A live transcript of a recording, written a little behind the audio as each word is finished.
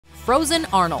Frozen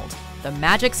Arnold, the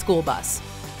Magic School Bus.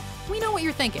 We know what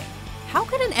you're thinking. How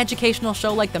could an educational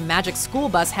show like the Magic School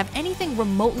Bus have anything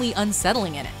remotely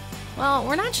unsettling in it? Well,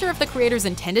 we're not sure if the creators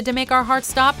intended to make our hearts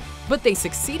stop, but they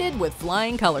succeeded with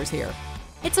flying colors here.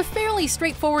 It's a fairly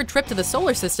straightforward trip to the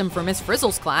solar system for Miss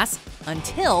Frizzle's class,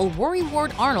 until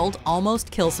worrywart Arnold almost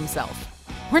kills himself.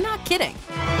 We're not kidding.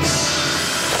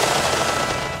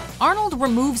 Arnold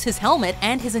removes his helmet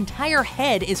and his entire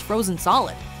head is frozen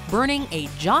solid, burning a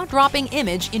jaw-dropping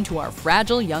image into our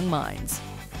fragile young minds.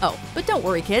 Oh, but don't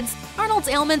worry kids, Arnold's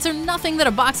ailments are nothing that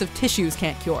a box of tissues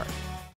can't cure.